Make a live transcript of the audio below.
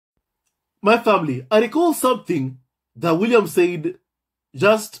My family, I recall something that William said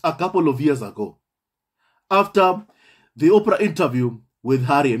just a couple of years ago after the Oprah interview with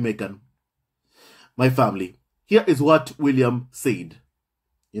Harry and Meghan. My family, here is what William said.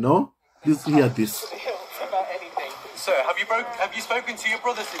 You know, please hear this. About anything. Sir, have you spoken to your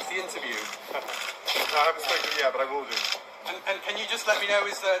brother since the interview? No, I haven't spoken yet, but I will do. And can you just let me know,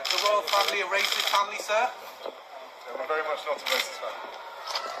 is the royal family a racist family, sir? Yeah, we're very much not a racist family.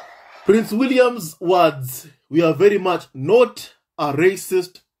 Prince William's words, we are very much not a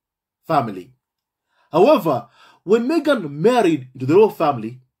racist family. However, when Meghan married into the royal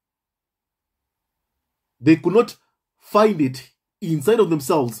family, they could not find it inside of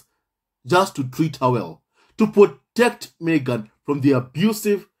themselves just to treat her well, to protect Meghan from the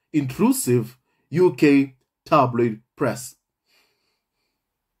abusive, intrusive UK tabloid press.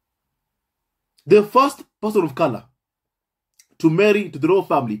 The first person of color to marry into the royal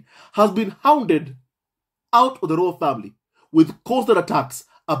family has been hounded out of the royal family with constant attacks,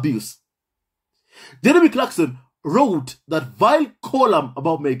 abuse. Jeremy Clarkson wrote that vile column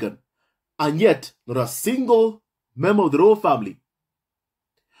about Meghan, and yet not a single member of the royal family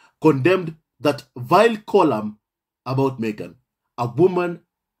condemned that vile column about Meghan, a woman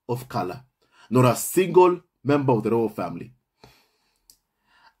of color. Not a single member of the royal family.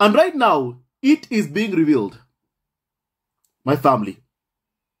 And right now, it is being revealed, my family,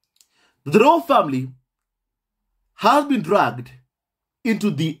 the royal family has been dragged into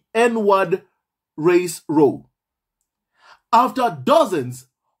the N-word race row after dozens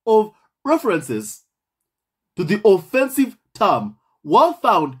of references to the offensive term were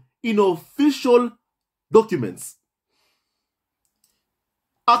found in official documents.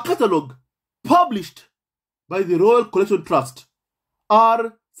 A catalogue published by the Royal Collection Trust,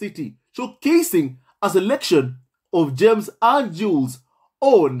 RCT, showcasing a selection of gems and jewels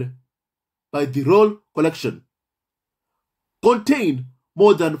owned by the Royal Collection, contained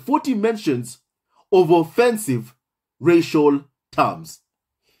more than 40 mentions of offensive racial terms.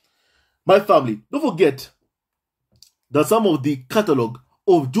 My family, don't forget that some of the catalogue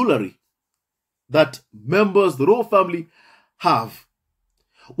of jewelry that members of the royal family have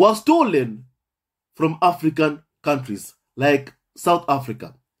was stolen from African countries like South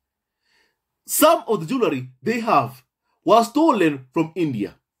Africa. Some of the jewelry they have was stolen from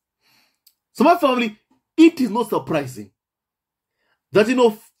India. So my family, it is not surprising that in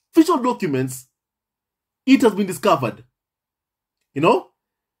official documents, it has been discovered,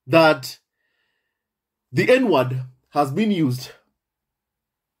 that the N-word has been used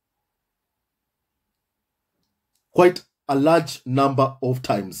quite a large number of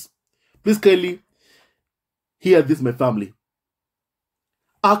times. Please kindly hear this, my family.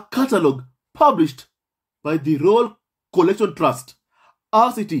 A catalogue published by the Royal Collection Trust,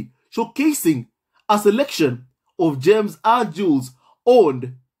 RCT, showcasing a selection of gems and jewels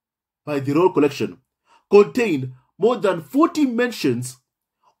owned by the Royal Collection, contained more than 40 mentions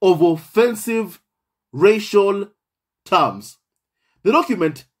of offensive racial terms. The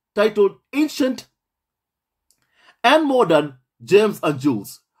document, titled Ancient and Modern Gems and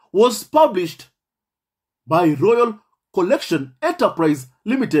Jewels, was published by Royal Collection Enterprise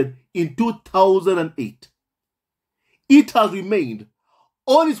Limited in 2008. It has remained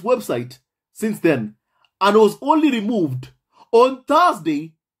on its website since then and was only removed on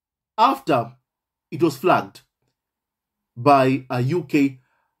Thursday after it was flagged by a UK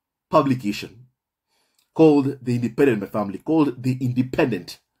publication called The Independent, my family, called The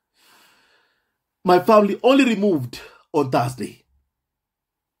Independent. My family only removed on Thursday.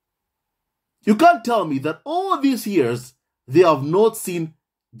 You can't tell me that all these years they have not seen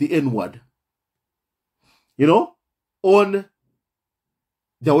the N-word, on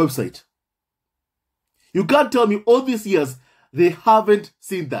their website. You can't tell me all these years they haven't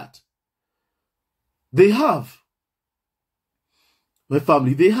seen that. They have. My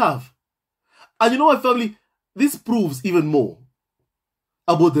family, they have. And my family, this proves even more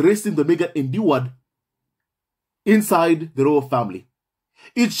about the racism that Meghan endured inside the royal family.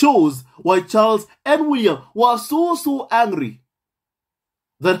 It shows why Charles and William were so angry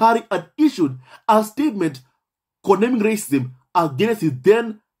that Harry had issued a statement condemning racism against his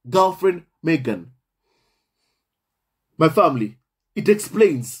then-girlfriend Meghan. My family, it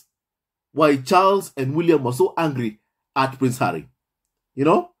explains why Charles and William were so angry at Prince Harry.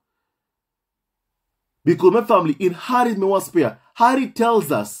 Because my family, in Harry's memoir spare, Harry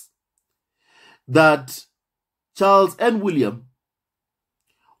tells us that Charles and William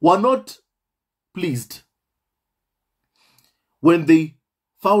were not pleased when they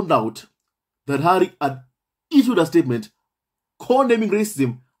found out that Harry had issued a statement condemning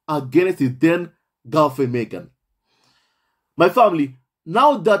racism against his then girlfriend Meghan. My family,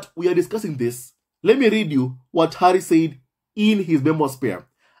 now that we are discussing this, let me read you what Harry said in his memoir spare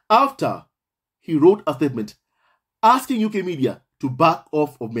after he wrote a statement asking UK media to back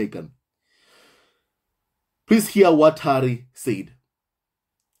off of Meghan. Please hear what Harry said.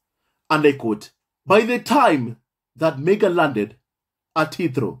 And I quote, "By the time that Meghan landed at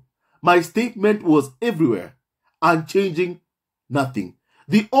Heathrow, my statement was everywhere and changing nothing.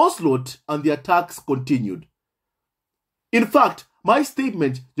 The onslaught and the attacks continued. In fact, my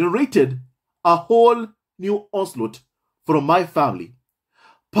statement generated a whole new onslaught from my family.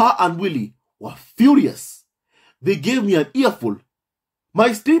 Pa and Willie were furious. They gave me an earful.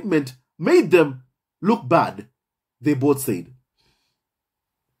 My statement made them look bad," they both said.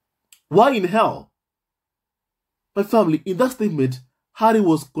 Why in hell? My family, in that statement, Harry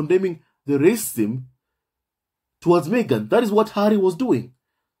was condemning the racism towards Meghan. That is what Harry was doing.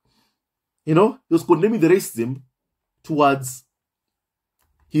 He was condemning the racism towards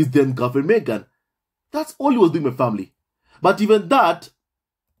his then girlfriend Meghan. That's all he was doing, my family. But even that,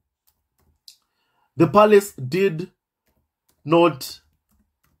 the palace did not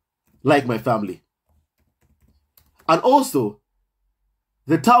like my family. And also,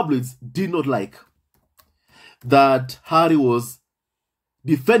 the tabloids did not like that Harry was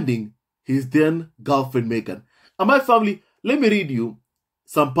defending his then girlfriend Meghan. And my family, let me read you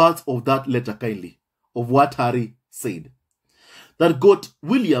some parts of that letter kindly, of what Harry said, that got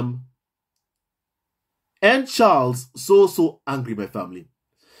William and Charles so angry, my family.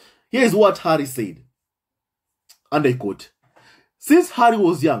 Here is what Harry said, and I quote, "Since Harry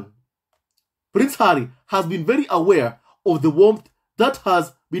was young, Prince Harry has been very aware of the warmth that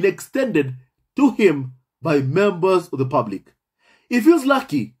has been extended to him by members of the public. He feels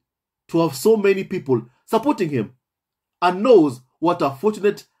lucky to have so many people supporting him and knows what a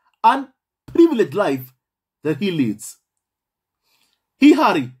fortunate and privileged life that he leads. He,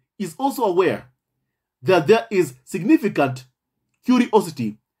 Harry, is also aware that there is significant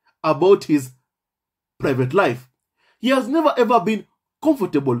curiosity about his private life. He has never ever been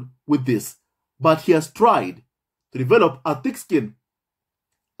comfortable with this, but he has tried to develop a thick skin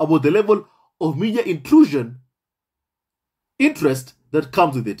about the level of media intrusion interest that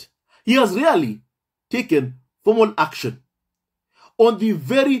comes with it. He has rarely taken formal action on the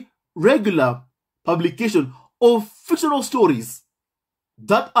very regular publication of fictional stories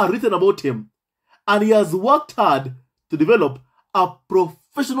that are written about him, and he has worked hard to develop a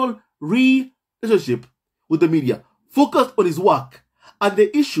professional relationship with the media focused on his work and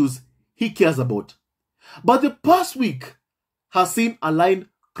the issues he cares about. But the past week has seen a line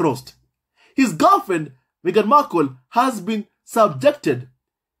crossed. His girlfriend, Meghan Markle, has been subjected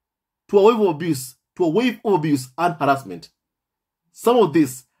to a wave of abuse and harassment. Some of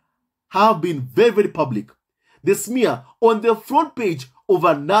these have been very public. The smear on the front page of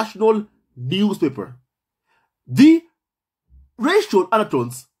a national newspaper, the racial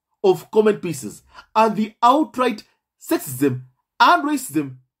undertones of comment pieces, and the outright sexism and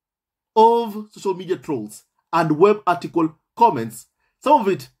racism of social media trolls and web article comments. Some of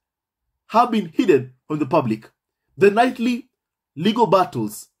it have been hidden from the public. The nightly legal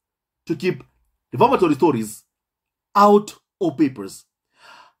battles to keep defamatory stories out of papers.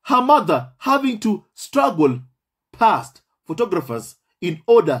 Her mother having to struggle past photographers in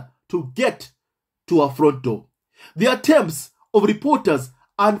order to get to her front door. The attempts of reporters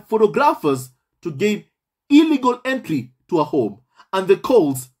and photographers to gain illegal entry to her home, and the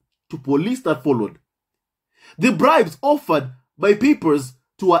calls to police that followed. The bribes offered by papers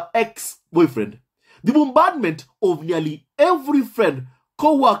to her ex-boyfriend. The bombardment of nearly every friend,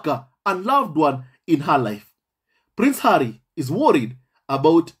 co-worker, and loved one in her life. Prince Harry is worried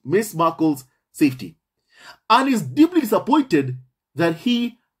about Miss Markle's safety and is deeply disappointed that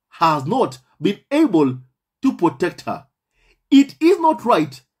he has not been able to protect her. It is not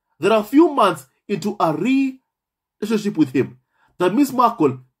right that a few months into a relationship with him, that Miss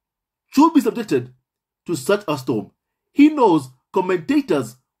Markle should be subjected to such a storm. He knows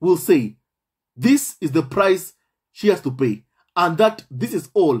commentators will say this is the price she has to pay and that this is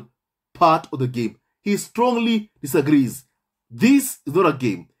all part of the game. He strongly disagrees. This is not a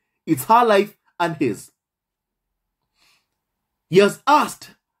game. It's her life and his. He has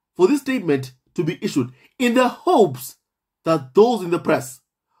asked for this statement to be issued in the hopes that those in the press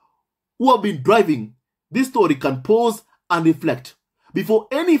who have been driving this story can pause and reflect before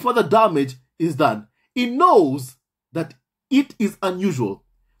any further damage is done. He knows that it is unusual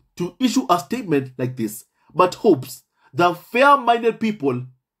to issue a statement like this, but hopes that fair-minded people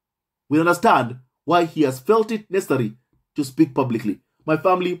will understand why he has felt it necessary to speak publicly. my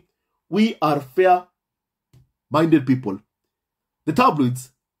family, we are fair-minded people. The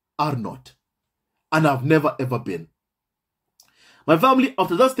tabloids are not, and have never ever been. My family,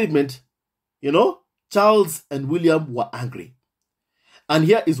 after that statement, Charles and William were angry. And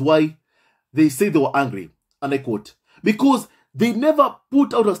here is why they say they were angry. And I quote, because they never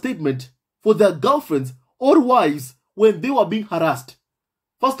put out a statement for their girlfriends or wives when they were being harassed.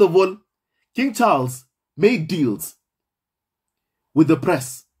 First of all, King Charles made deals with the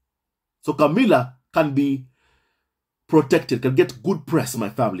press. So Camilla can be protected, can get good press, my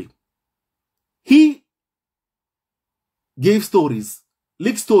family. He gave stories,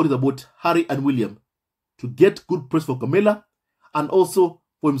 leaked stories about Harry and William to get good press for Camilla and also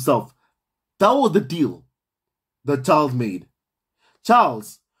for himself. That was the deal that Charles made.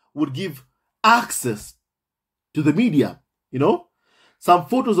 Charles would give access to the media, some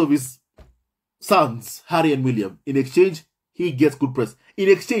photos of his sons, Harry and William. In exchange, he gets good press. In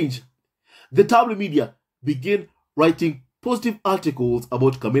exchange, the tabloid media began writing positive articles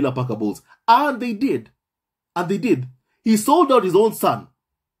about Camilla Parker Bowles. And they did. He sold out his own son.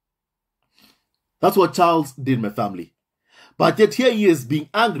 That's what Charles did, my family. But yet here he is being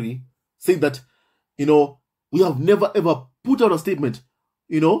angry, saying that, we have never ever put out a statement,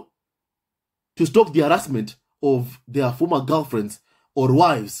 to stop the harassment of their former girlfriends or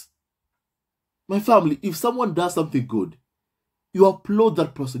wives. My family, if someone does something good, you applaud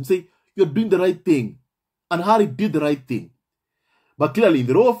that person. You say, you're doing the right thing. And Harry did the right thing. But clearly, in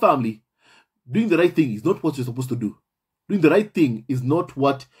the royal family, doing the right thing is not what you're supposed to do. Doing the right thing is not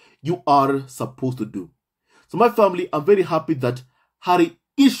what you are supposed to do. So my family, I'm very happy that Harry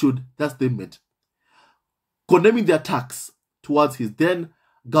issued that statement, condemning the attacks towards his then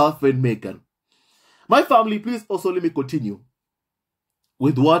girlfriend Meghan. My family, please also let me continue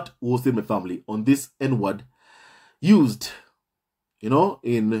with what was in my family on this N-word used,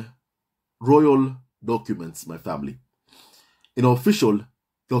 in royal documents, my family. In official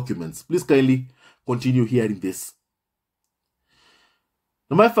documents. Please kindly continue hearing this.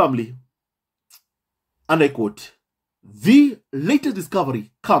 Now, my family, and I quote, the latest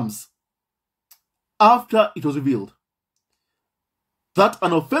discovery comes after it was revealed that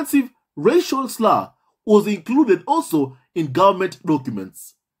an offensive racial slur was included also in government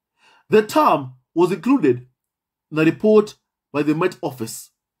documents. The term was included in a report by the Met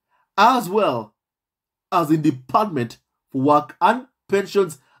Office, as well as in Department for Work and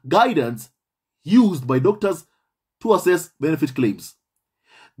Pensions guidance used by doctors to assess benefit claims.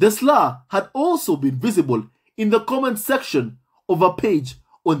 The slur had also been visible in the comment section of a page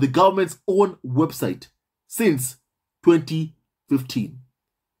on the government's own website since 2015.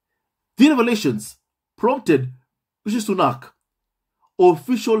 The revelations prompted Rishi Sunak,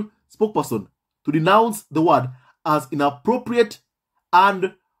 official spokesperson, to denounce the word as inappropriate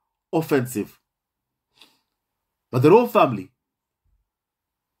and offensive. But the royal family,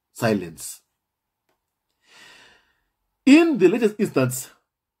 silence. In the latest instance,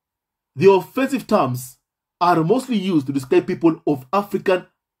 the offensive terms are mostly used to describe people of African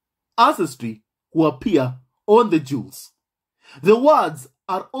ancestry who appear on the jewels. The words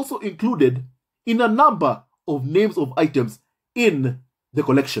are also included in a number of names of items in the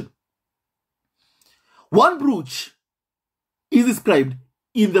collection. One brooch is described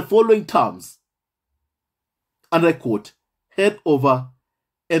in the following terms, and I quote, head over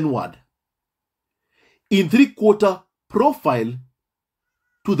N-word, in 3/4 profile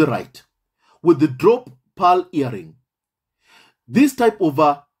to the right, with the drop pearl earring. This type of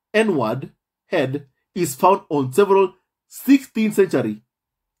N-word head is found on several 16th century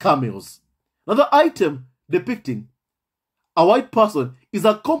cameos. Another item depicting a white person is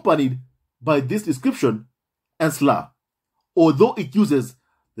accompanied by this description and slur. Although it uses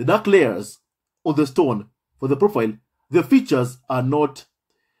the dark layers of the stone for the profile, the features are not,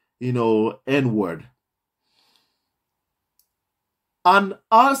 N-word. An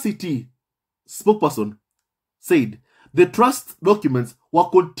RCT spokesperson said the trust documents were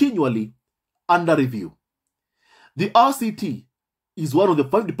continually under review. The RCT is one of the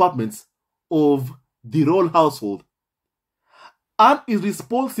 5 departments of the royal household and is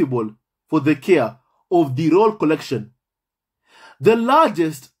responsible for the care of the royal collection, the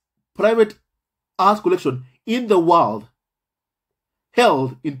largest private art collection in the world,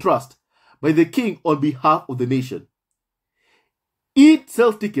 held in trust by the king on behalf of the nation. It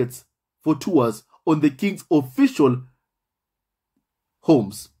sells tickets for tours on the king's official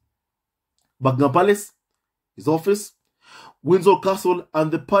homes: Buckingham Palace, his office, Windsor Castle,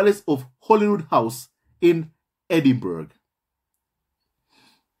 and the Palace of Holyrood House in Edinburgh.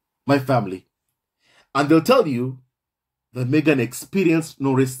 My family. And they'll tell you that Meghan experienced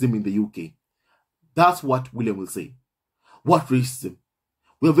no racism in the UK. That's what William will say. What racism?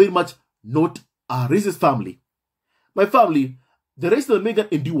 We are very much not a racist family. My family, the racism that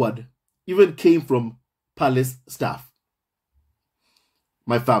Meghan endured even came from palace staff.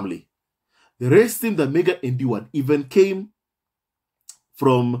 My family, the racism that Meghan endured even came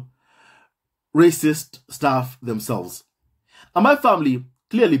from racist staff themselves. And my family,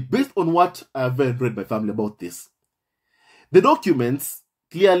 clearly, based on what I have read my family about this, the documents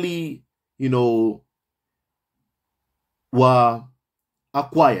clearly, were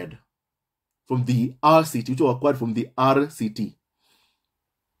acquired from the RCT, which were acquired from the RCT,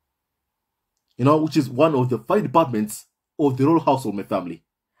 which is one of the 5 departments of the royal household, my family,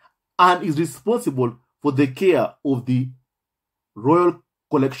 and is responsible for the care of the royal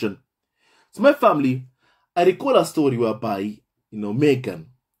collection. So my family, I recall a story whereby, Meghan,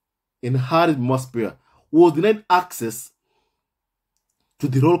 in Harry's memoir, was denied access to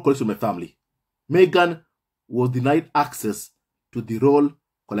the royal collection of my family. Meghan was denied access to the royal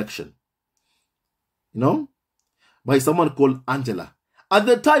collection, by someone called Angela. At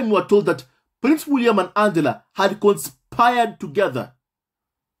the time, we were told that Prince William and Angela had conspired together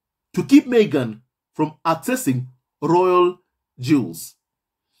to keep Meghan from accessing royal jewels.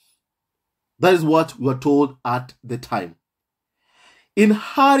 That is what we were told at the time. In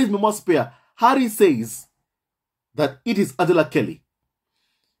Harry's memoir, Harry says that it is Angela Kelly.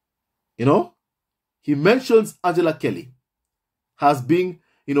 He mentions Angela Kelly as being,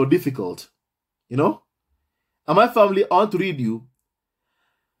 difficult. And my family, I want to read you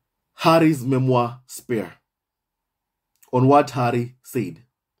Harry's memoir spare on what Harry said.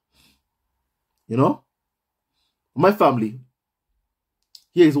 My family,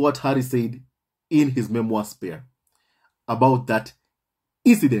 here is what Harry said in his memoir spare about that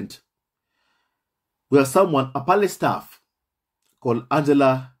incident where someone, a palace staff called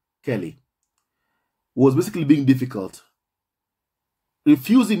Angela Kelly, was basically being difficult,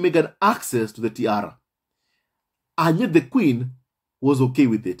 refusing Meghan access to the tiara. And yet the Queen was okay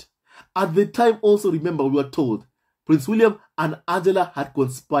with it. At the time, also remember, we were told Prince William and Angela had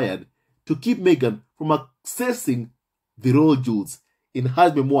conspired to keep Meghan from accessing the royal jewels. In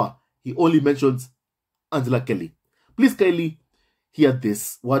his memoir, he only mentions Angela Kelly. Please kindly hear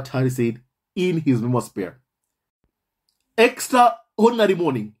this, what Harry said in his memoir spare. Extraordinary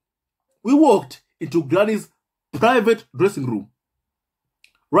morning. We walked into Granny's private dressing room,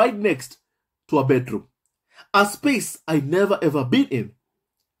 right next to her bedroom, a space I'd never ever been in.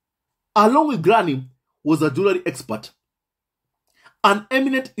 Along with Granny was a jewelry expert, an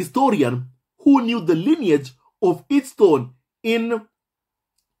eminent historian who knew the lineage of each stone in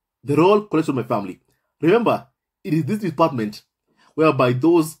the royal collection of my family. Remember, it is this department whereby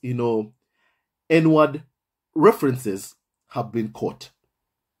those, N-word references have been caught.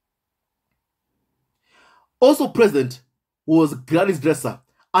 Also present was Granny's dresser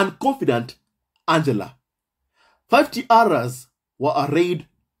and confidant, Angela. 5 tiaras were arrayed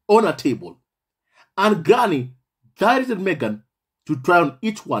on a table, and Granny directed Meghan to try on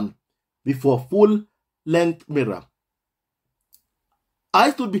each one before a full-length mirror.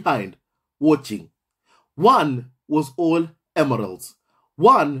 I stood behind, watching. One was all emeralds.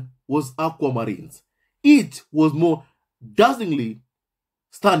 One was aquamarines. Each was more dazzlingly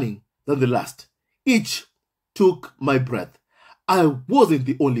stunning than the last. Each took my breath. I wasn't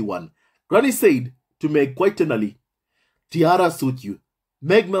the only one. Granny said to Meg quite tenderly, "Tiara suit you."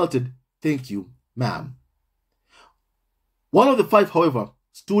 Meg melted, "Thank you, ma'am." One of the 5, however,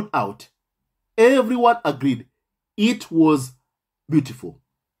 stood out. Everyone agreed it was beautiful,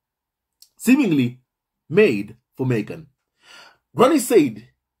 seemingly made for Meghan. Granny said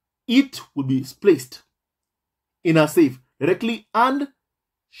it would be placed in her safe directly, and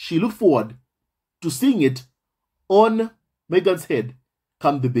she looked forward to seeing it on Meghan's head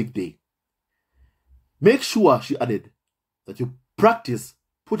come the big day. Make sure, she added, that you practice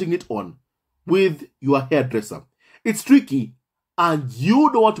putting it on with your hairdresser. It's tricky, and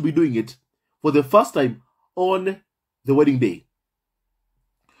you don't want to be doing it for the first time on the wedding day.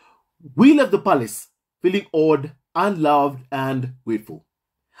 We left the palace feeling awed and loved and grateful.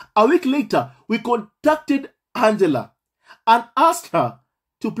 A week later, we contacted Angela and asked her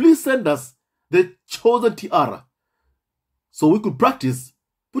to please send us the chosen tiara so we could practice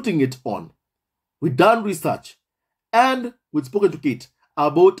putting it on. We'd done research and we'd spoken to Kate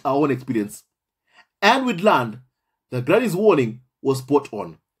about our own experience. And we'd learned that Granny's warning was spot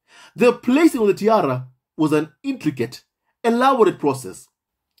on. The placing of the tiara was an intricate, elaborate process.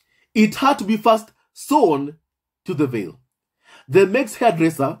 It had to be first sewn to the veil. The Meg's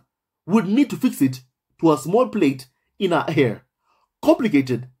hairdresser would need to fix it to a small plate in our hair.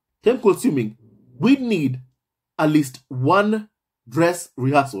 Complicated, time-consuming. We need at least one dress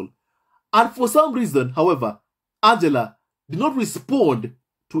rehearsal. And for some reason, however, Angela did not respond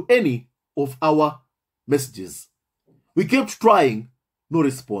to any of our messages. We kept trying, no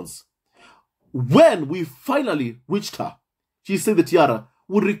response. When we finally reached her, she said the tiara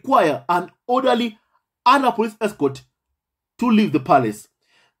would require an orderly and a police escort to leave the palace.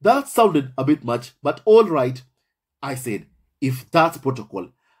 That sounded a bit much, but all right, I said. If that's protocol,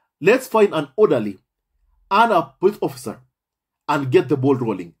 let's find an orderly and a police officer and get the ball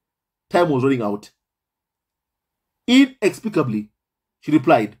rolling. Time was running out. Inexplicably, she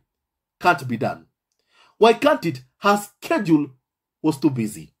replied, can't be done. Why can't it? Her schedule was too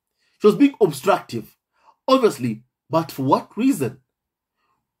busy. She was being obstructive, obviously, but for what reason?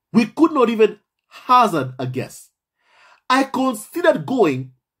 We could not even hazard a guess. I considered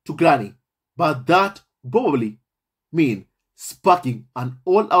going to Granny, but that probably mean sparking an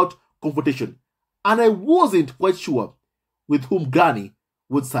all-out confrontation, and I wasn't quite sure with whom Granny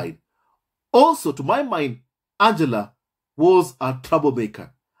would side. Also, to my mind, Angela was a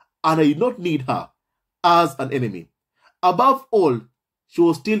troublemaker, and I did not need her as an enemy. Above all, she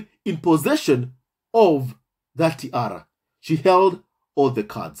was still in possession of that tiara. She held all the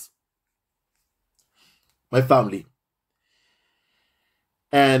cards. My family.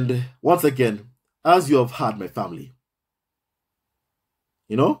 And once again, as you have heard, my family,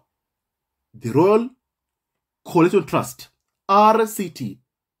 the Royal Coalition Trust, RCT,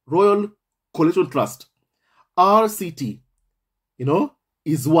 Royal Coalition Trust, RCT,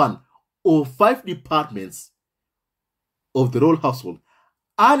 is one of 5 departments of the royal household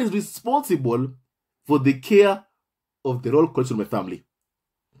and is responsible for the care of the royal coalition of my family.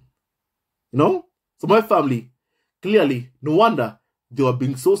 So my family, clearly, no wonder they were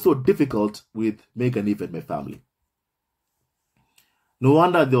being so difficult with Meghan, even my family. No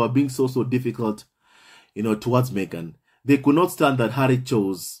wonder they were being so difficult, towards Meghan. They could not stand that Harry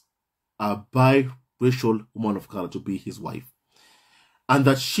chose a biracial woman of color to be his wife, and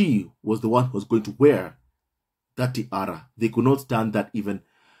that she was the one who was going to wear that tiara. They could not stand that even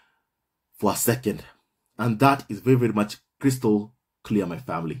for a second. And that is very, very much crystal clear, my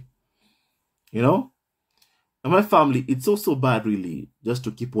family. And my family, it's also bad, really, just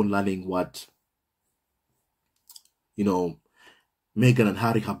to keep on learning what, Meghan and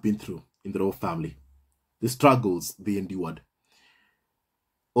Harry have been through in their own family. The struggles they endured.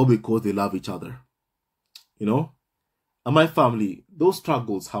 All because they love each other. And my family, those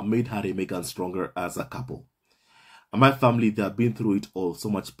struggles have made Harry and Meghan stronger as a couple. And my family, they have been through it all. So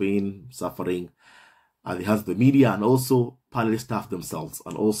much pain, suffering. And it has the media and also palace staff themselves.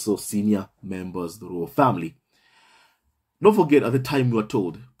 And also senior members of the royal family. Don't forget, at the time we were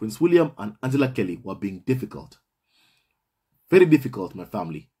told, Prince William and Angela Kelly were being difficult. Very difficult, my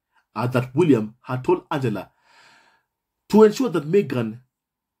family. And that William had told Angela to ensure that Meghan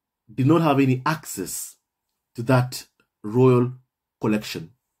did not have any access to that royal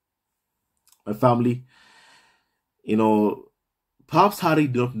collection. My family, perhaps Harry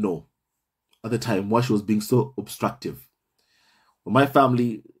did not know at the time why she was being so obstructive. But my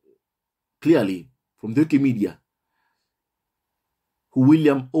family, clearly, from the UK media, who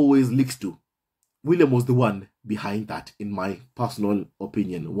William always leaks to, William was the one behind that, in my personal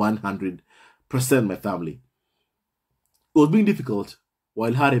opinion, 100%, my family. It was being difficult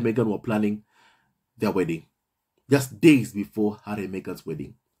while Harry and Meghan were planning their wedding. Just days before Harry and Meghan's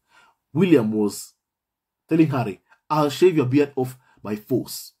wedding. William was telling Harry, I'll shave your beard off by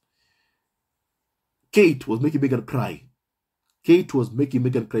force. Kate was making Meghan cry. Kate was making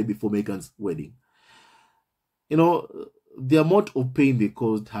Meghan cry before Meghan's wedding. The amount of pain they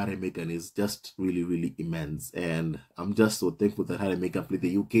caused Harry and Meghan is just really, really immense. And I'm just so thankful that Harry and Meghan play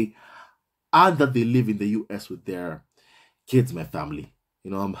the UK and that they live in the US with their kids, my family.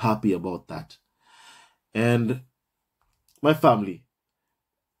 I'm happy about that. And my family,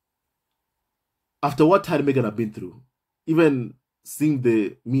 after what Harry and Meghan have been through, even seeing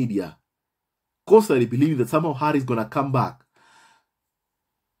the media constantly believing that somehow Harry is going to come back,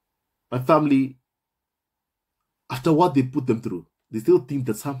 my family, after what they put them through, they still think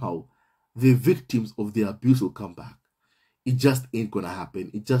that somehow the victims of their abuse will come back. It just ain't going to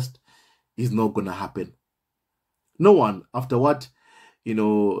happen. It just is not going to happen. No one, after what,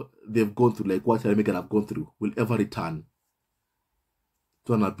 they've gone through, like what Harry and Meghan have gone through, will ever return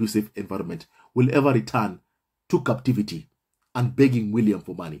to an abusive environment, will ever return to captivity and begging William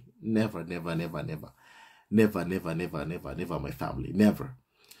for money. Never, never, never, never. Never, never, never, never, never, my family. Never.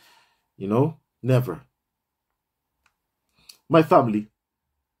 Never. My family,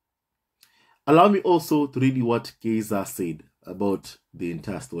 Allow me also to read you what Keza said about the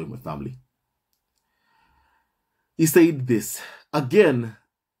entire story of my family. He said this. Again,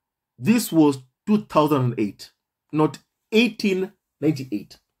 this was 2008, not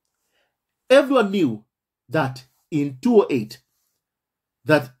 1898. Everyone knew that in 2008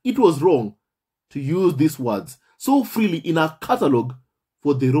 that it was wrong to use these words so freely in a catalogue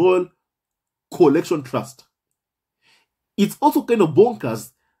for the Royal Collection Trust. It's also kind of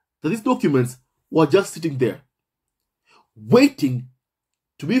bonkers that these documents were just sitting there, waiting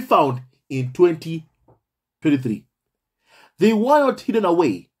to be found in 2023. They were not hidden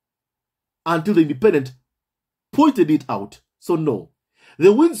away until the Independent pointed it out. So no, the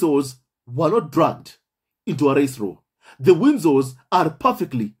Windsors were not dragged into a race row. The Windsors are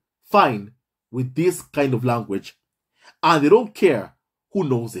perfectly fine with this kind of language, and they don't care who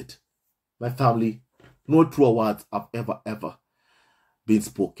knows it. My family, no truer words have ever been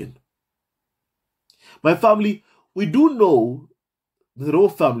spoken. My family, we do know the royal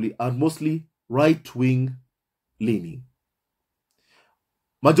family are mostly right-wing leaning.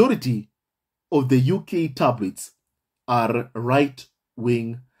 Majority of the UK tabloids are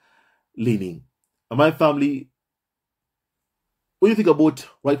right-wing leaning. And my family, when you think about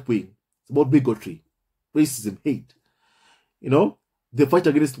right-wing, it's about bigotry, racism, hate. You know, they fight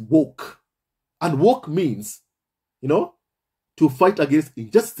against woke. And woke means, you know, to fight against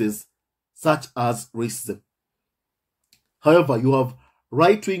injustices such as racism. However, you have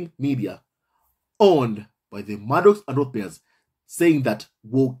right-wing media owned by the Maddox and Rothbairs saying that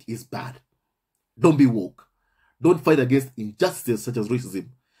woke is bad. Don't be woke. Don't fight against injustices such as racism.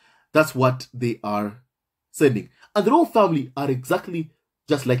 That's what they are sending. And the royal family are exactly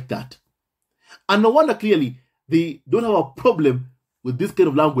just like that. And no wonder clearly they don't have a problem with this kind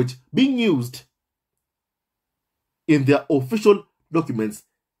of language being used in their official documents.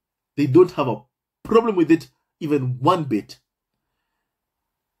 They don't have a problem with it even one bit.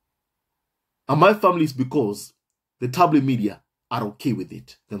 And my family is because the tabloid media are okay with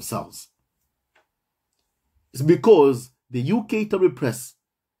it themselves. It's because the UK tabloid press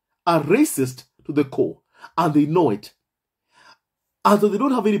are racist to the core, and they know it. And so they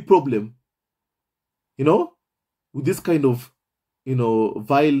don't have any problem, you know, with this kind of, you know,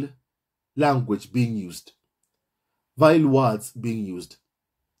 vile language being used, vile words being used.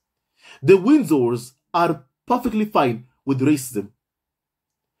 The Windsors are perfectly fine with racism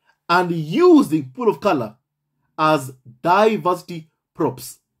and using people of color as diversity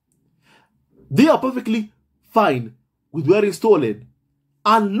props. They are perfectly fine with wearing stolen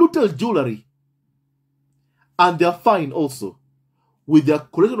and looted jewelry. And they are fine also with their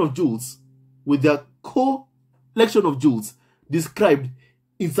collection of jewels, with their collection of jewels described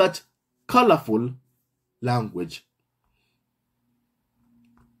in such colorful language.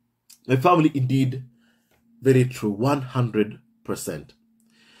 My family indeed, very true, 100%.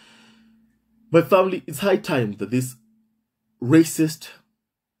 My family, it's high time that this racist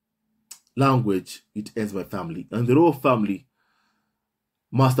language, it ends my family. And the royal family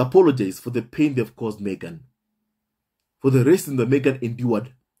must apologize for the pain they've caused Meghan, for the racism that Meghan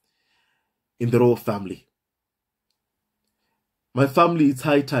endured in the royal family. My family, it's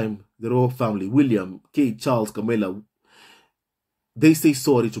high time the royal family, William, Kate, Charles, Camilla, they say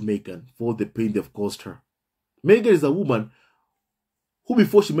sorry to Meghan for the pain they've caused her. Meghan is a woman who,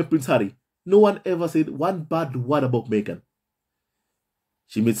 before she met Prince Harry, no one ever said one bad word about Meghan.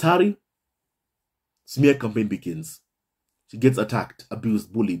 She meets Harry, smear campaign begins. She gets attacked,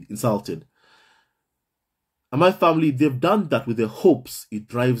 abused, bullied, insulted. And my family, they've done that with the hopes it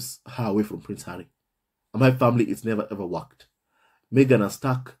drives her away from Prince Harry. And my family, it's never ever worked. Meghan is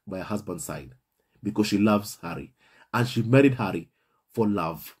stuck by her husband's side because she loves Harry. And she married Harry for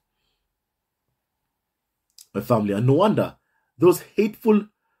love. My family, and no wonder those hateful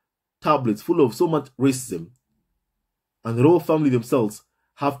tabloids full of so much racism and the royal family themselves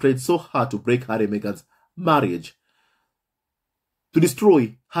have tried so hard to break Harry and Meghan's marriage, to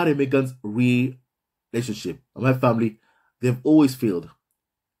destroy Harry and Meghan's relationship. And my family, they've always failed.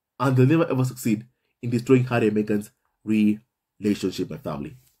 And they'll never ever succeed in destroying Harry and Meghan's relationship, my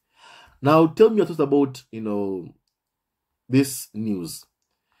family. Now, tell me your thoughts about, you know, this news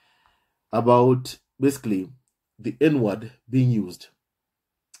about basically the N-word being used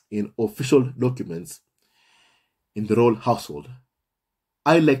in official documents in the royal household.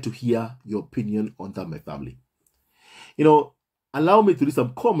 I'd like to hear your opinion on that, my family. You know, allow me to read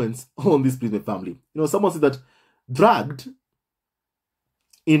some comments on this, please, my family. You know, someone said that dragged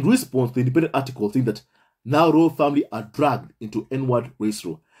in response to the Independent article saying that now royal family are dragged into N-word race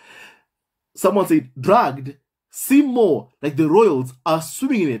row. Someone said dragged seem more like the royals are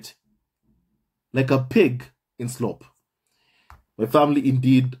swimming in it. like a pig in slop. My family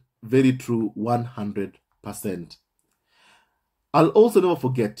indeed, very true, 100%. I'll also never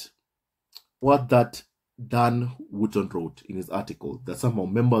forget what that Dan Wooten wrote in his article, that somehow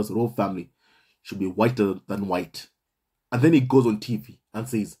members of the royal family should be whiter than white. And then he goes on TV and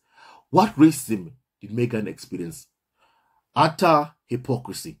says, what racism did Meghan experience? Utter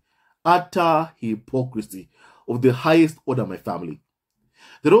hypocrisy. Utter hypocrisy of the highest order, my family.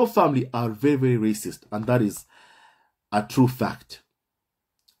 The royal family are very, very racist, and that is a true fact.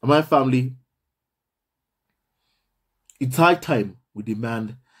 And my family, it's high time we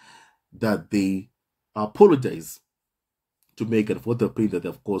demand that they apologize to Meghan for the pain that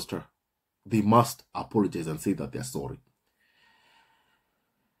they've caused her. They must apologize and say that they're sorry.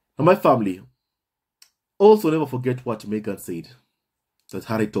 And my family, also never forget what Meghan said, that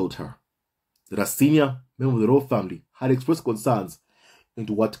Harry told her, that a senior member of the royal family had expressed concerns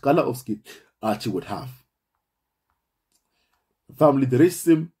into what color of skin Archie would have. Family, the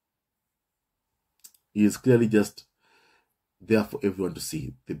racism is clearly just there for everyone to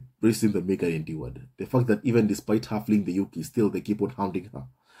see. The racism that Meghan endured. The fact that even despite her fleeing the UK, still they keep on hounding her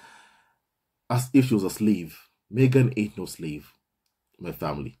as if she was a slave. Meghan ain't no slave, my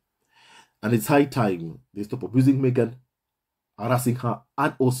family. And it's high time they stop abusing Meghan, harassing her,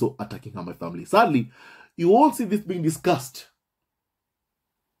 and also attacking her, my family. Sadly, you won't see this being discussed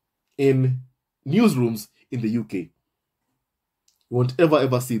in newsrooms in the UK. You won't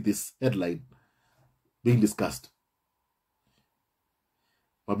ever see this headline being discussed.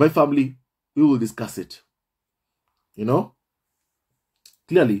 But my family, we will discuss it. You know?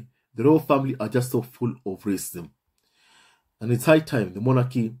 Clearly, the royal family are just so full of racism. And it's high time the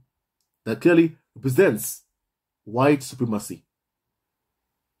monarchy that clearly represents white supremacy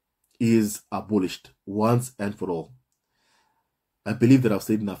is abolished once and for all. I believe that I've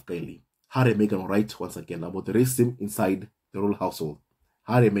said enough kindly. Harry and Meghan were right once again about the racism inside the royal household.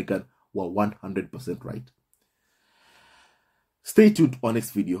 Harry and Meghan were 100% right. Stay tuned for our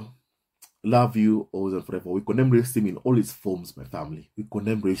next video. Love you always and forever. We condemn racism in all its forms, my family. We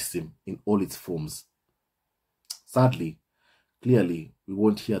condemn racism in all its forms. Sadly, clearly, we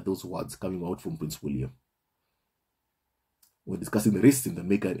won't hear those words coming out from Prince William. We're discussing the racism that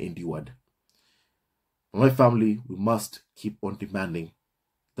Meghan endured. For my family, we must keep on demanding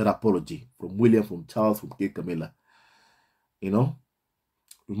that apology from William, from Charles, from Kate Camilla. You know,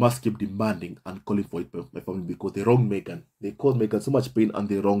 we must keep demanding and calling for it, my family, because they wronged Meghan. They caused Meghan so much pain and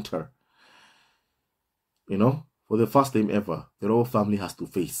they wronged her. You know, for the first time ever, the royal family has to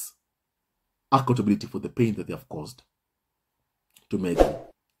face accountability for the pain that they have caused to Meghan.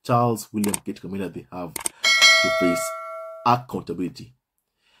 Charles, William, Kate Camilla, they have to face accountability.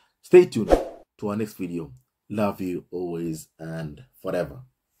 Stay tuned to our next video. Love you always and forever.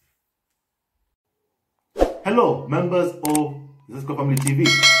 Hello, members of Duchess Family TV.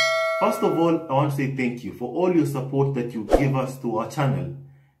 First of all, I want to say thank you for all your support that you give us to our channel.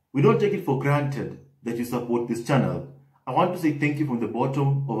 We don't take it for granted that you support this channel. I want to say thank you from the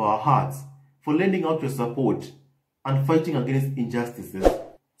bottom of our hearts for lending out your support and fighting against injustices,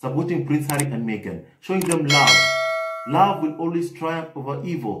 supporting Prince Harry and Meghan, showing them love. Love will always triumph over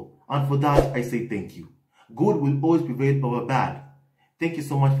evil, and for that I say thank you. Good will always prevail over bad. Thank you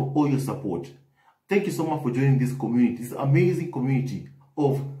so much for all your support. Thank you so much for joining this community, this amazing community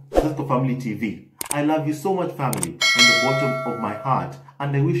of Duchess Family TV. I love you so much, family, from the bottom of my heart,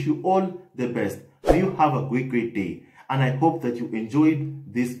 and I wish you all the best. May you have a great day, and I hope that you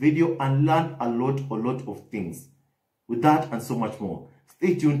enjoyed this video and learned a lot of things. With that and so much more,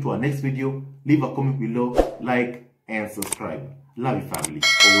 stay tuned to our next video. Leave a comment below, like and subscribe. Love you, family,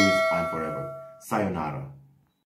 always and forever. Sayonara.